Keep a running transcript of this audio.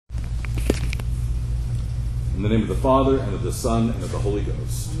In the name of the Father, and of the Son, and of the Holy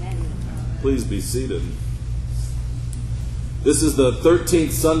Ghost. Amen. Please be seated. This is the 13th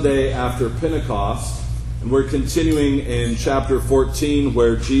Sunday after Pentecost, and we're continuing in chapter 14,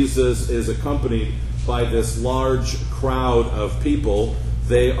 where Jesus is accompanied by this large crowd of people.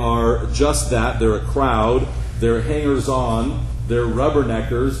 They are just that. They're a crowd. They're hangers-on. They're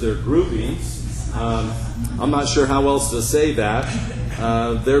rubberneckers. They're groupies. I'm not sure how else to say that.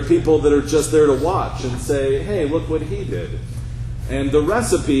 They're people that are just there to watch and say, hey, look what he did. And the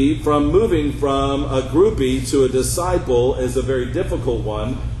recipe from moving from a groupie to a disciple is a very difficult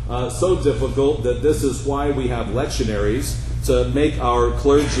one. So difficult that this is why we have lectionaries, to make our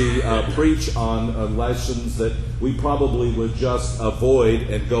clergy preach on lessons that we probably would just avoid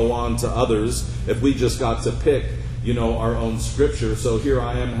and go on to others if we just got to pick, our own scripture. So here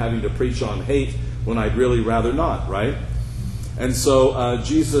I am having to preach on hate when I'd really rather not, right? And so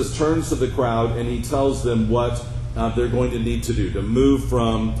Jesus turns to the crowd and he tells them what they're going to need to do to move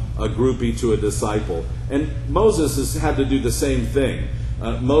from a groupie to a disciple. And Moses has had to do the same thing.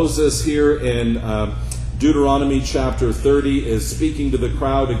 Moses here in Deuteronomy chapter 30 is speaking to the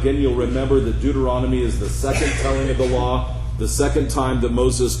crowd. Again, you'll remember that Deuteronomy is the second telling of the law, the second time that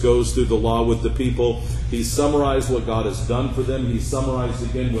Moses goes through the law with the people. He summarized what God has done for them. He summarized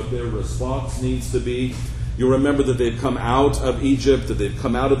again what their response needs to be. You'll remember that they've come out of Egypt, that they've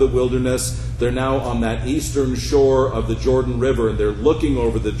come out of the wilderness. They're now on that eastern shore of the Jordan River, and they're looking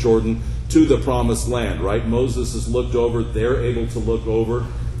over the Jordan to the promised land, right? Moses has looked over. They're able to look over.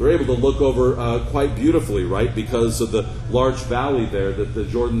 They're able to look over quite beautifully, right? Because of the large valley there that the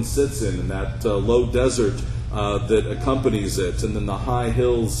Jordan sits in, and that low desert that accompanies it, and then the high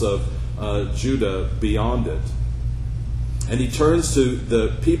hills of Judah beyond it. And he turns to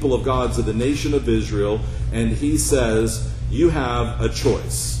the people of God, to the nation of Israel, and he says, you have a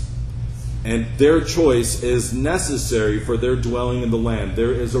choice. And their choice is necessary for their dwelling in the land.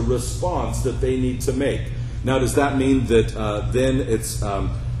 There is a response that they need to make. Now, does that mean that then it's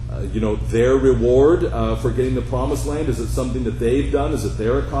their reward for getting the promised land? Is it something that they've done? Is it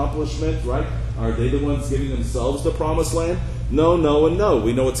their accomplishment, right? Are they the ones giving themselves the promised land? No, no, and no.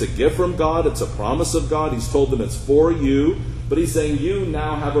 We know it's a gift from God. It's a promise of God. He's told them it's for you. But he's saying you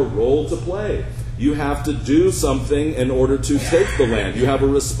now have a role to play. You have to do something in order to take the land. You have a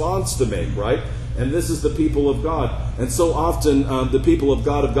response to make, right? And this is the people of God. And so often the people of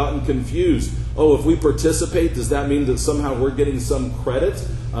God have gotten confused. Oh, if we participate, does that mean that somehow we're getting some credit?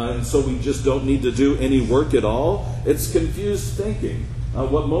 And so we just don't need to do any work at all? It's confused thinking.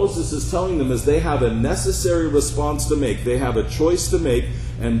 What Moses is telling them is they have a necessary response to make. They have a choice to make,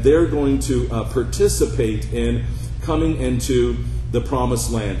 and they're going to participate in coming into the promised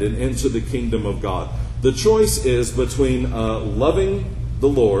land and into the kingdom of God. The choice is between loving the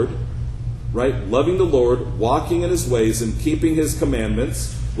Lord, right? Loving the Lord, walking in his ways, and keeping his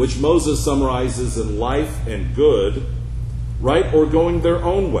commandments, which Moses summarizes in life and good, right? Or going their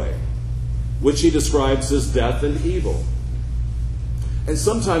own way, which he describes as death and evil. And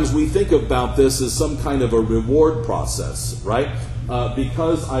sometimes we think about this as some kind of a reward process, right?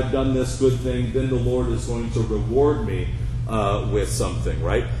 Because I've done this good thing, then the Lord is going to reward me with something,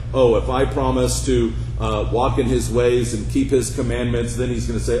 right? Oh, if I promise to walk in his ways and keep his commandments, then he's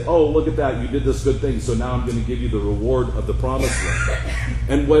going to say, oh, look at that, you did this good thing, so now I'm going to give you the reward of the promised land.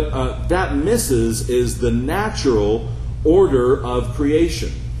 And what that misses is the natural order of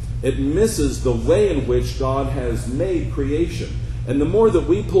creation. It misses the way in which God has made creation. And the more that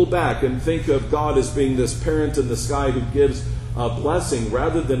we pull back and think of God as being this parent in the sky who gives a blessing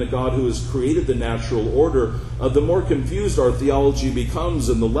rather than a God who has created the natural order, the more confused our theology becomes,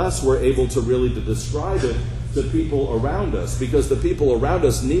 and the less we're able to really to describe it to people around us. Because the people around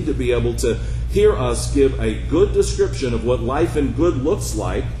us need to be able to hear us give a good description of what life and good looks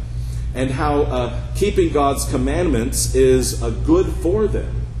like, and how keeping God's commandments is good for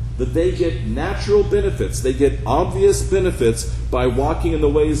them. That they get natural benefits. They get obvious benefits by walking in the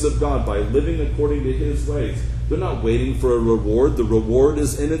ways of God, by living according to his ways. They're not waiting for a reward. The reward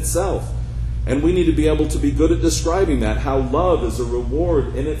is in itself. And we need to be able to be good at describing that, how love is a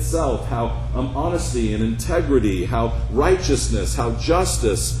reward in itself, how honesty and integrity, how righteousness, how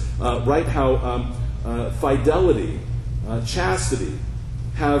justice, how fidelity, chastity,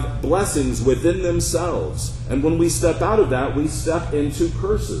 have blessings within themselves. And when we step out of that, we step into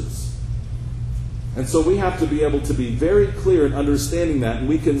curses. And so we have to be able to be very clear in understanding that. And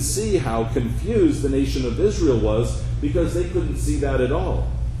we can see how confused the nation of Israel was, because they couldn't see that at all.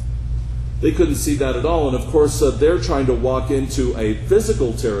 They couldn't see that at all. And of course, they're trying to walk into a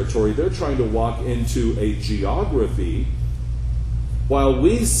physical territory. They're trying to walk into a geography while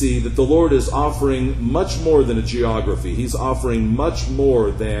we see that the Lord is offering much more than a geography. He's offering much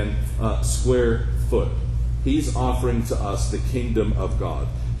more than a square foot. He's offering to us the kingdom of God.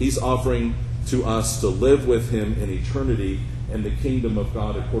 He's offering to us to live with him in eternity and the kingdom of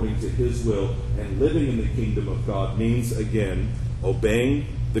God according to his will. And living in the kingdom of God means, again, obeying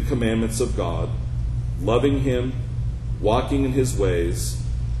the commandments of God, loving him, walking in his ways,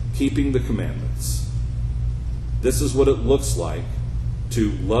 keeping the commandments. This is what it looks like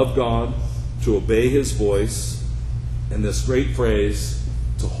to love God, to obey his voice, and this great phrase,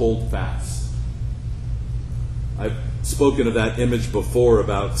 to hold fast. I've spoken of that image before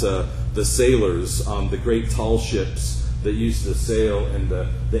about the sailors on the great tall ships that used to sail in the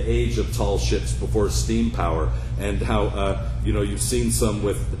age of tall ships before steam power, and how you've seen some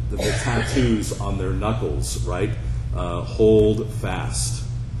with the tattoos on their knuckles, right? Hold fast,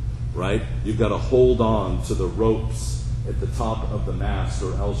 right? You've got to hold on to the ropes at the top of the mast,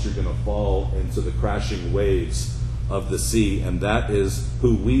 or else you're going to fall into the crashing waves of the sea. And that is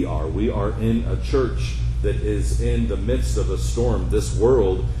who we are. We are in a church that is in the midst of a storm. This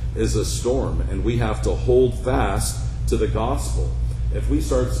world is a storm, and we have to hold fast to the gospel. If we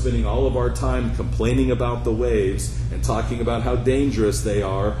start spending all of our time complaining about the waves and talking about how dangerous they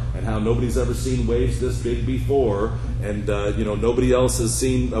are and how nobody's ever seen waves this big before, and nobody else has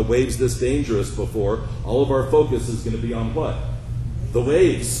seen waves this dangerous before, all of our focus is going to be on what? The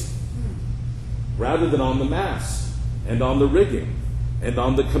waves, rather than on the mast and on the rigging and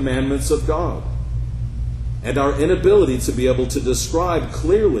on the commandments of God. And our inability to be able to describe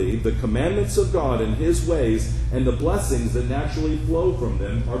clearly the commandments of God and his ways and the blessings that naturally flow from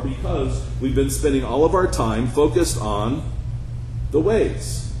them are because we've been spending all of our time focused on the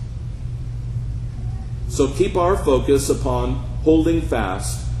ways. So keep our focus upon holding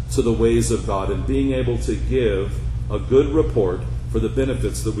fast to the ways of God and being able to give a good report for the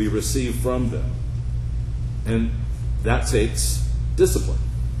benefits that we receive from them. And that takes discipline.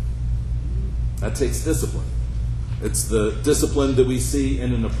 That takes discipline. It's the discipline that we see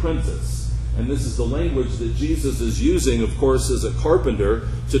in an apprentice. And this is the language that Jesus is using, of course, as a carpenter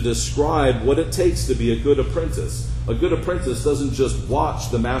to describe what it takes to be a good apprentice. A good apprentice doesn't just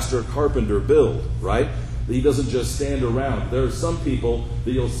watch the master carpenter build, right? He doesn't just stand around. There are some people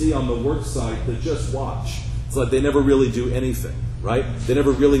that you'll see on the work site that just watch. It's like they never really do anything, right? They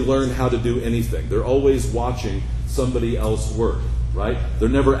never really learn how to do anything. They're always watching somebody else work. Right? They're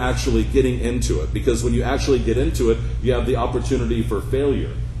never actually getting into it, because when you actually get into it, you have the opportunity for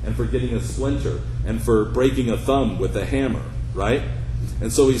failure and for getting a splinter and for breaking a thumb with a hammer, right?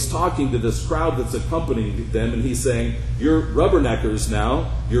 And so he's talking to this crowd that's accompanying them, and he's saying, you're rubberneckers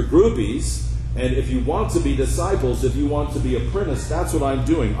now, you're groupies, and if you want to be disciples, if you want to be apprenticed, that's what I'm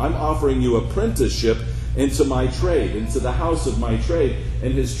doing. I'm offering you apprenticeship into my trade, into the house of my trade.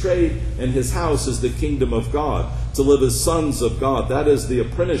 And his trade and his house is the kingdom of God, to live as sons of God. That is the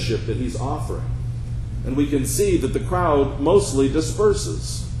apprenticeship that he's offering. And we can see that the crowd mostly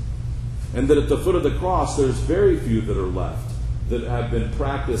disperses, and that at the foot of the cross there's very few that are left that have been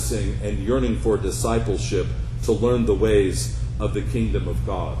practicing and yearning for discipleship to learn the ways of the kingdom of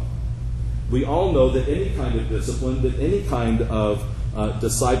God. We all know that any kind of discipline, that any kind of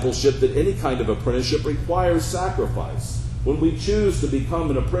discipleship, that any kind of apprenticeship requires sacrifice. When we choose to become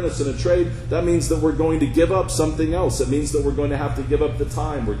an apprentice in a trade, that means that we're going to give up something else. It means that we're going to have to give up the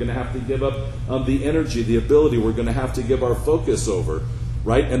time. We're going to have to give up the energy, the ability. We're going to have to give our focus over,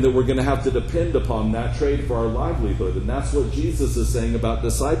 right? And that we're going to have to depend upon that trade for our livelihood. And that's what Jesus is saying about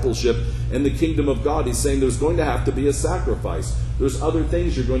discipleship in the kingdom of God. He's saying there's going to have to be a sacrifice. There's other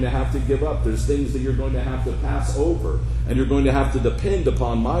things you're going to have to give up. There's things that you're going to have to pass over. And you're going to have to depend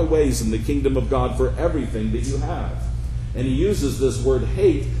upon my ways in the kingdom of God for everything that you have. And he uses this word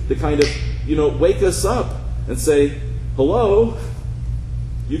hate to kind of, wake us up and say, hello,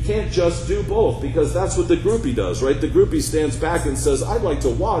 you can't just do both, because that's what the groupie does, right? The groupie stands back and says, I'd like to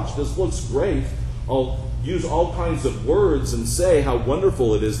watch, this looks great. I'll use all kinds of words and say how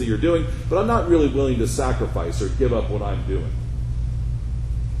wonderful it is that you're doing, but I'm not really willing to sacrifice or give up what I'm doing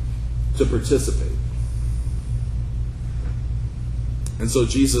to participate. And so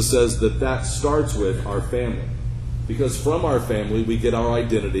Jesus says that starts with our family. Because from our family we get our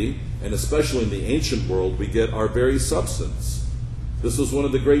identity, and especially in the ancient world, we get our very substance. This was one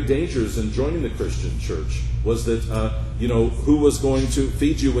of the great dangers in joining the Christian church, was that, who was going to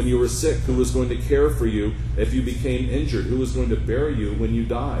feed you when you were sick? Who was going to care for you if you became injured? Who was going to bury you when you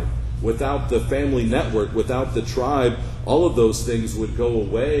died? Without the family network, without the tribe, all of those things would go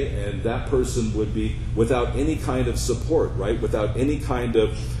away, and that person would be without any kind of support, right? Without any kind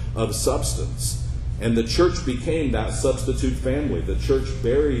of substance. And the church became that substitute family. The church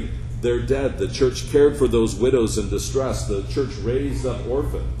buried their dead. The church cared for those widows in distress. The church raised up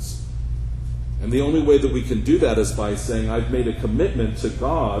orphans. And the only way that we can do that is by saying, I've made a commitment to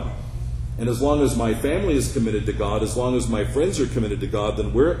God, and as long as my family is committed to God, as long as my friends are committed to God,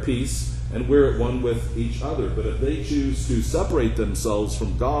 then we're at peace and we're at one with each other. But if they choose to separate themselves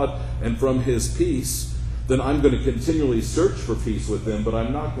from God and from His peace, then I'm going to continually search for peace with them, but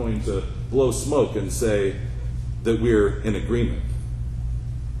I'm not going to blow smoke and say that we're in agreement.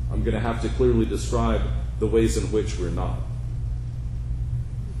 I'm going to have to clearly describe the ways in which we're not.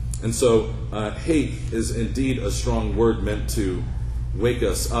 And so, hate is indeed a strong word meant to wake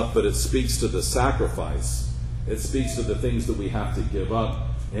us up, but it speaks to the sacrifice. It speaks to the things that we have to give up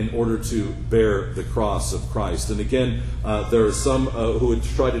in order to bear the cross of Christ. And again, there are some who would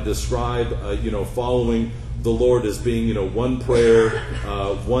try to describe, following the Lord as being, one prayer,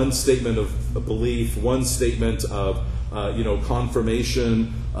 one statement of belief, one statement of,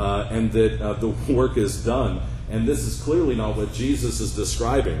 confirmation, and that the work is done. And this is clearly not what Jesus is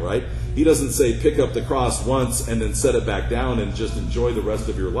describing, right? He doesn't say pick up the cross once and then set it back down and just enjoy the rest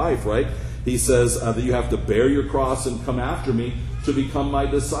of your life, right? He says that you have to bear your cross and come after me to become my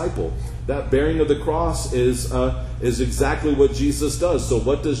disciple. That bearing of the cross is exactly what Jesus does. So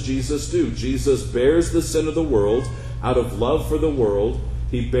what does Jesus do? Jesus bears the sin of the world out of love for the world.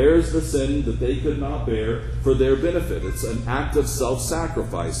 He bears the sin that they could not bear for their benefit. It's an act of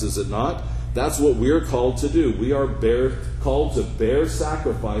self-sacrifice, is it not? That's what we're called to do. We are called to bear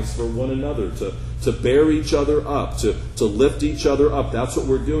sacrifice for one another, to bear each other up, to lift each other up. That's what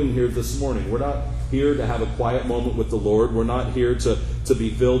we're doing here this morning. We're not here to have a quiet moment with the Lord. We're not here to be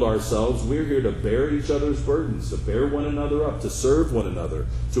filled ourselves. We're here to bear each other's burdens, to bear one another up, to serve one another,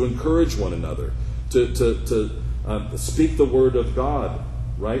 to encourage one another, to speak the word of God,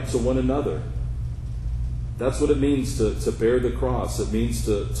 right, to one another. That's what it means to bear the cross. It means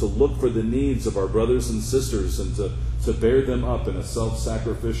to look for the needs of our brothers and sisters and to bear them up in a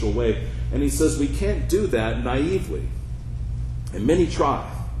self-sacrificial way. And he says we can't do that naively. And many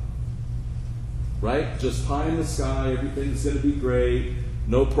try. Right? Just pie in the sky, everything's going to be great,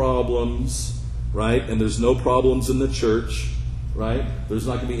 no problems, right? And there's no problems in the church, right? There's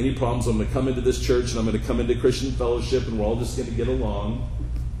not going to be any problems. I'm going to come into this church and I'm going to come into Christian fellowship and we're all just going to get along.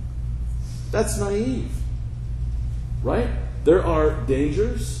 That's naive. Right? There are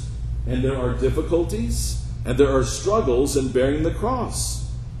dangers, and there are difficulties, and there are struggles in bearing the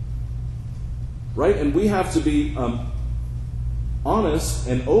cross. Right? And we have to be honest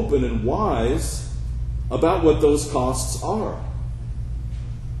and open and wise about what those costs are.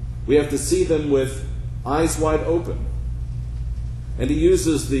 We have to see them with eyes wide open. And he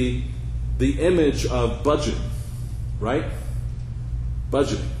uses the image of budgeting. Right?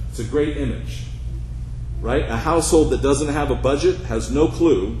 Budgeting. It's a great image. Right? A household that doesn't have a budget has no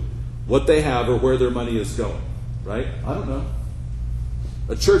clue what they have or where their money is going. Right? I don't know.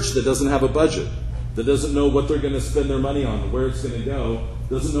 A church that doesn't have a budget, that doesn't know what they're going to spend their money on, where it's going to go,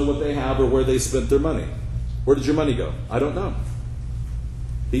 doesn't know what they have or where they spent their money. Where did your money go? I don't know.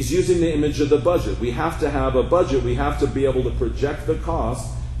 He's using the image of the budget. We have to have a budget. We have to be able to project the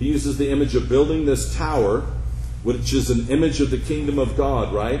cost. He uses the image of building this tower, which is an image of the kingdom of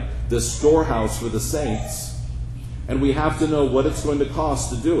God, right? This storehouse for the saints. And we have to know what it's going to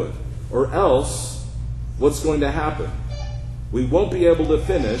cost to do it. Or else, what's going to happen? We won't be able to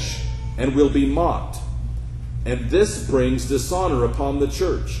finish, and we'll be mocked. And this brings dishonor upon the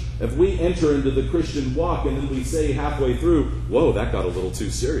church. If we enter into the Christian walk and then we say halfway through, whoa, that got a little too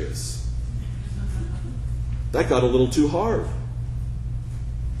serious. That got a little too hard.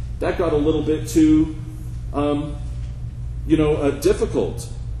 That got a little bit too difficult.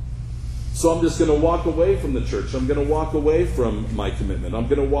 So I'm just going to walk away from the church. I'm going to walk away from my commitment. I'm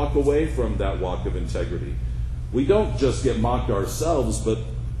going to walk away from that walk of integrity. We don't just get mocked ourselves, but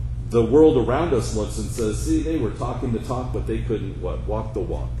the world around us looks and says, see, they were talking the talk, but they couldn't walk the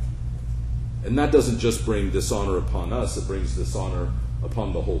walk. And that doesn't just bring dishonor upon us, it brings dishonor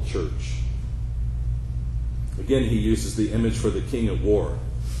upon the whole church. Again, he uses the image for the king at war.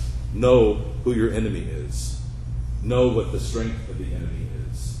 Know who your enemy is. Know what the strength of the enemy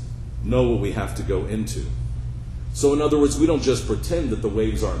is. Know what we have to go into. So in other words, we don't just pretend that the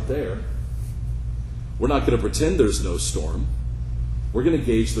waves aren't there. We're not going to pretend there's no storm. We're going to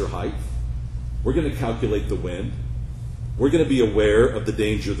gauge their height. We're going to calculate the wind. We're going to be aware of the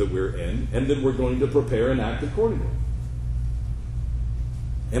danger that we're in, and then we're going to prepare and act accordingly.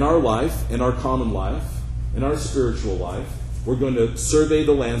 In our life, in our common life, in our spiritual life, we're going to survey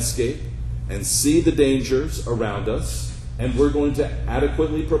the landscape and see the dangers around us, and we're going to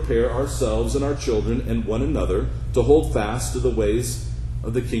adequately prepare ourselves and our children and one another to hold fast to the ways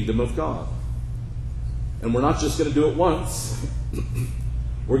of the kingdom of God. And we're not just going to do it once.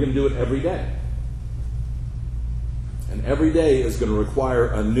 We're going to do it every day. And every day is going to require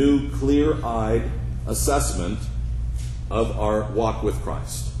a new, clear-eyed assessment of our walk with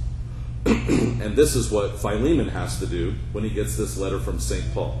Christ. And this is what Philemon has to do when he gets this letter from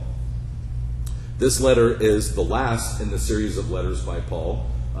St. Paul. This letter is the last in the series of letters by Paul.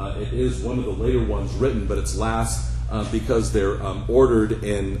 It is one of the later ones written, but it's last because they're ordered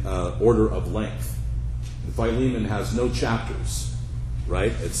in order of length. And Philemon has no chapters,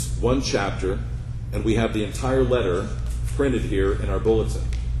 right? It's one chapter, and we have the entire letter printed here in our bulletin.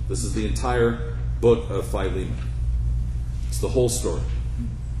 This is the entire book of Philemon. It's the whole story.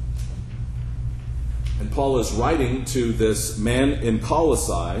 And Paul is writing to this man in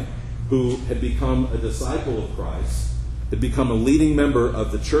Colossae who had become a disciple of Christ, had become a leading member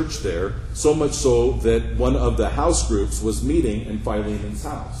of the church there, so much so that one of the house groups was meeting in Philemon's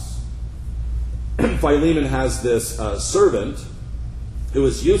house. Philemon has this servant who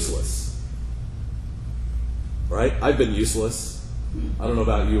is useless. Right? I've been useless. I don't know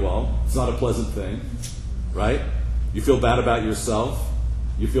about you all. It's not a pleasant thing. Right? You feel bad about yourself.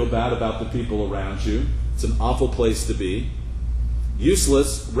 You feel bad about the people around you. It's an awful place to be.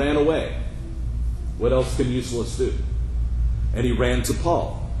 Useless ran away. What else can useless do? And he ran to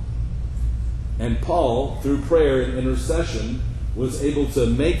Paul. And Paul, through prayer and intercession, was able to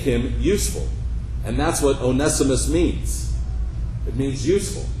make him useful. And that's what Onesimus means. It means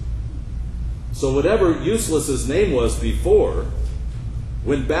useful. So whatever useless's name was before,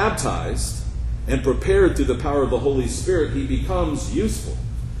 when baptized and prepared through the power of the Holy Spirit, he becomes useful.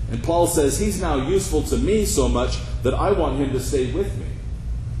 And Paul says he's now useful to me so much that I want him to stay with me.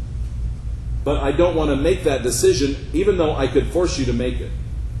 But I don't want to make that decision, even though I could force you to make it,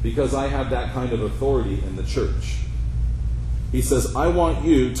 because I have that kind of authority in the church. He says, I want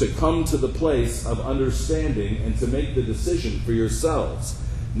you to come to the place of understanding and to make the decision for yourselves.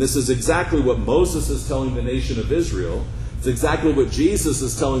 And this is exactly what Moses is telling the nation of Israel. It's exactly what Jesus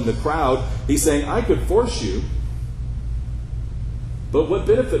is telling the crowd. He's saying, I could force you, but what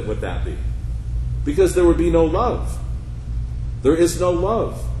benefit would that be? Because there would be no love. There is no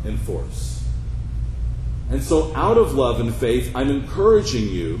love in force. And so out of love and faith, I'm encouraging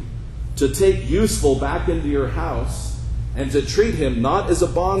you to take useful back into your house and to treat him not as a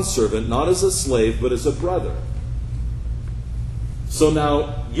bondservant, not as a slave, but as a brother. So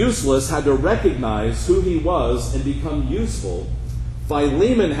now, useless had to recognize who he was and become useful.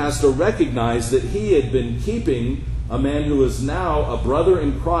 Philemon has to recognize that he had been keeping a man who is now a brother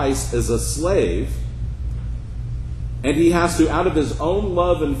in Christ as a slave. And he has to, out of his own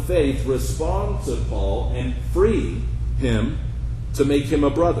love and faith, respond to Paul and free him to make him a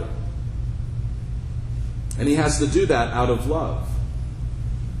brother. And he has to do that out of love.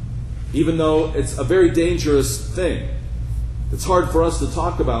 Even though it's a very dangerous thing. It's hard for us to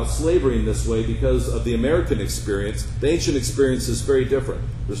talk about slavery in this way because of the American experience. The ancient experience is very different.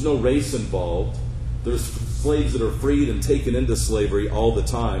 There's no race involved. There's slaves that are freed and taken into slavery all the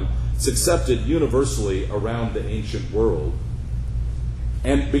time. It's accepted universally around the ancient world.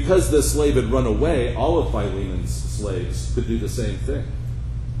 And because this slave had run away, all of Philemon's slaves could do the same thing.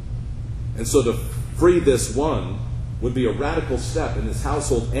 And so to free this one would be a radical step in his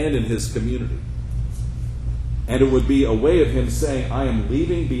household and in his community. And it would be a way of him saying, I am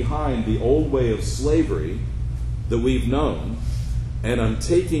leaving behind the old way of slavery that we've known, and I'm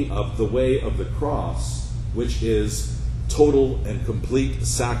taking up the way of the cross, which is total and complete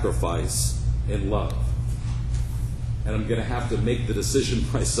sacrifice in love. And I'm going to have to make the decision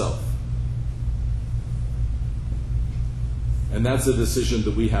myself. And that's a decision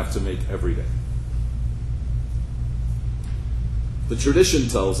that we have to make every day. The tradition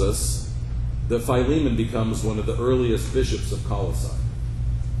tells us that Philemon becomes one of the earliest bishops of Colossae,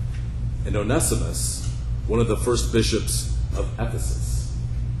 and Onesimus, one of the first bishops of Ephesus.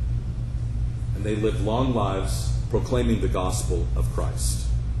 And they lived long lives proclaiming the gospel of Christ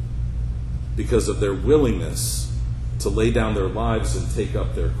because of their willingness to lay down their lives and take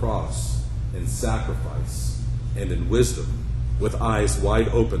up their cross in sacrifice and in wisdom, with eyes wide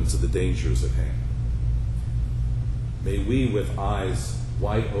open to the dangers at hand. May we, with eyes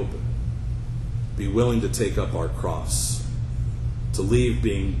wide open, be willing to take up our cross, to leave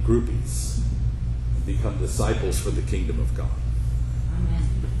being groupies and become disciples for the kingdom of God.